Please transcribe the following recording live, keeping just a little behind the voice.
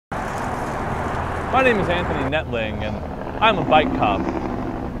My name is Anthony Nettling, and I'm a bike cop.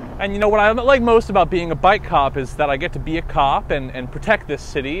 And you know what I like most about being a bike cop is that I get to be a cop and protect this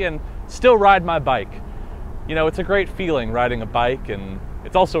city and still ride my bike. You know, it's a great feeling riding a bike, and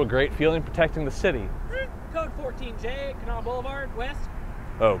it's also a great feeling protecting the city. Code 14J, Canal Boulevard, west.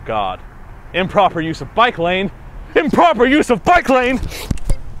 Oh God. Improper use of bike lane! Improper use of bike lane!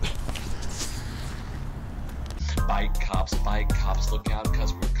 Bike cops, look out,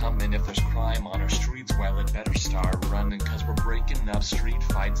 cause we're coming. If there's crime on our streets, well, it better start running, cause we're breaking up street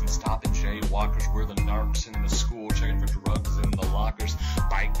fights and stopping jaywalkers. We're the narcs in the school, checking for drugs in the lockers.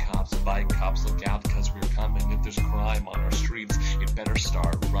 Bike cops, look out, cause we're coming. If there's crime on our streets, it better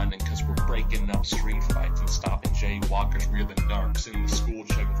start running, cause we're breaking up street fights and stopping jaywalkers. We're the narcs in the school,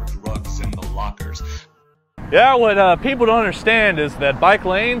 checking for drugs in the lockers. Yeah, what people don't understand is that bike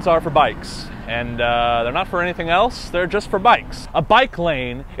lanes are for bikes. And they're not for anything else, they're just for bikes. A bike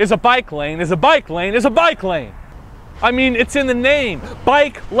lane is a bike lane is a bike lane is a bike lane. I mean, it's in the name,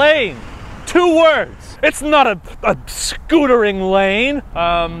 bike lane. 2 words. It's not a scootering lane.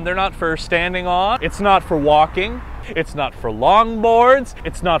 They're not for standing on. It's not for walking. It's not for longboards.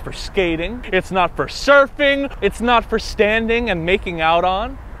 It's not for skating. It's not for surfing. It's not for standing and making out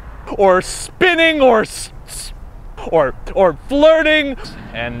on. Or spinning or flirting,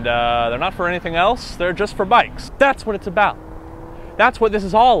 and they're not for anything else, they're just for bikes. That's what it's about. That's what this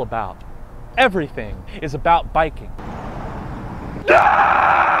is all about. Everything is about biking.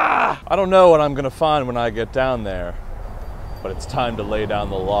 Ah! I don't know what I'm gonna find when I get down there, but it's time to lay down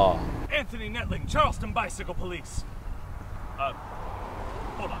the law. Anthony Nettling, Charleston Bicycle Police.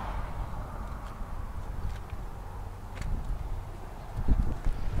 Hold on.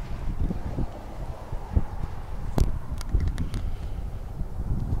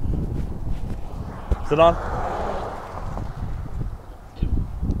 Sit on.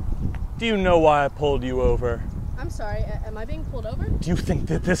 Do you know why I pulled you over? I'm sorry, am I being pulled over? Do you think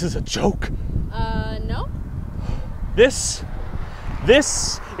that this is a joke? No. This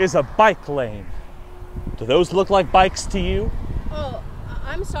is a bike lane. Do those look like bikes to you? Oh,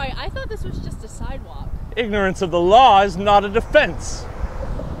 I'm sorry, I thought this was just a sidewalk. Ignorance of the law is not a defense.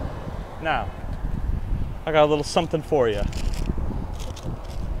 Now, I got a little something for you.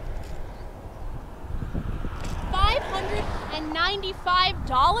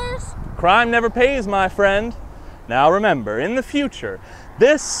 $595? Crime never pays, my friend. Now remember, in the future,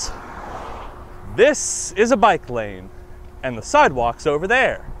 this is a bike lane, and the sidewalk's over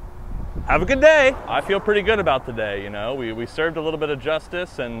there. Have a good day. I feel pretty good about today, you know. We served a little bit of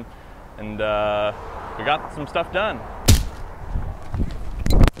justice, and we got some stuff done.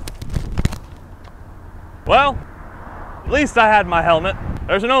 Well, at least I had my helmet.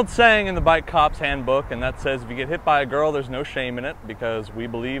 There's an old saying in the Bike Cops Handbook, and that says if you get hit by a girl, there's no shame in it, because we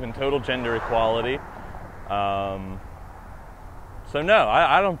believe in total gender equality. So no,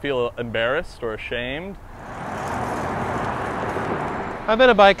 I don't feel embarrassed or ashamed. I've been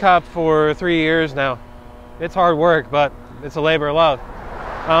a bike cop for 3 years now. It's hard work, but it's a labor of love.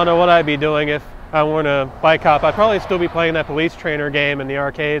 I don't know what I'd be doing if I weren't a bike cop. I'd probably still be playing that police trainer game in the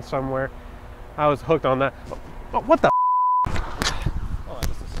arcade somewhere. I was hooked on that. Oh, what the? Hold on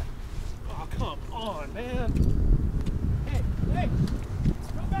just a second. Oh, come on, man. Hey,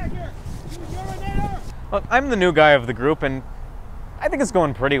 come back here. You urinator. Well, I'm the new guy of the group, and I think it's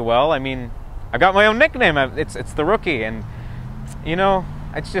going pretty well. I mean, I got my own nickname. It's the Rookie, and you know,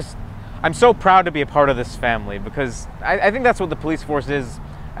 it's just, I'm so proud to be a part of this family, because I think that's what the police force is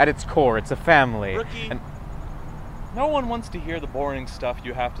at its core. It's a family. Rookie, and no one wants to hear the boring stuff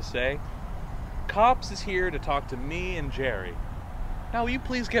you have to say. Cops is here to talk to me and Jerry. Now, will you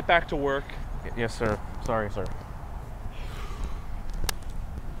please get back to work? Yes, sir. Sorry, sir.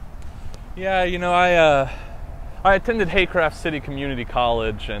 Yeah, you know, I attended Haycraft City Community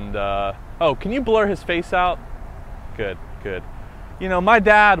College, and oh, can you blur his face out? Good, good. You know, my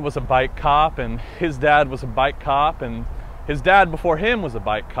dad was a bike cop, and his dad was a bike cop, and his dad before him was a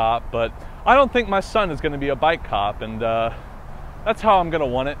bike cop, but I don't think my son is going to be a bike cop, and that's how I'm going to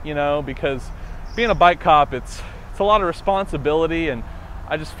want it, you know, because being a bike cop, it's a lot of responsibility, and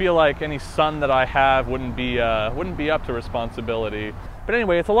I just feel like any son that I have wouldn't be up to responsibility. But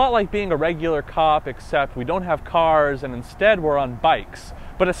anyway, it's a lot like being a regular cop, except we don't have cars, and instead we're on bikes.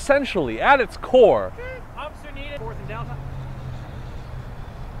 But essentially, at its core... Officer needed. 4th and Delta.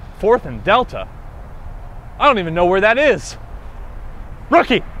 4th and Delta? I don't even know where that is.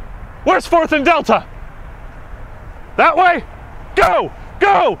 Rookie, where's 4th and Delta? That way? Go!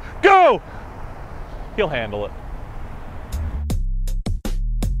 Go! Go! He'll handle it.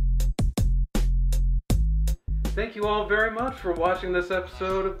 Thank you all very much for watching this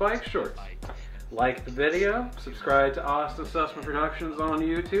episode of Bike Shorts. Like the video, subscribe to Austin Susman Productions on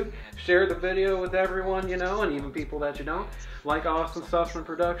YouTube, share the video with everyone you know and even people that you don't, like Austin Susman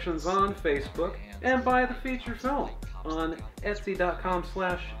Productions on Facebook, and buy the feature film on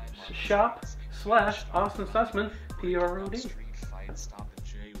etsy.com/shop/Austin Susman, Parody. Street fights, stopping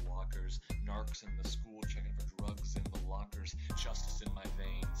jaywalkers, narcs in the school checking for drugs in the lockers, justice in my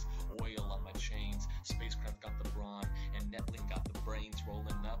veins, oil on my chains, Spacecraft got the brawn, and Nettling got the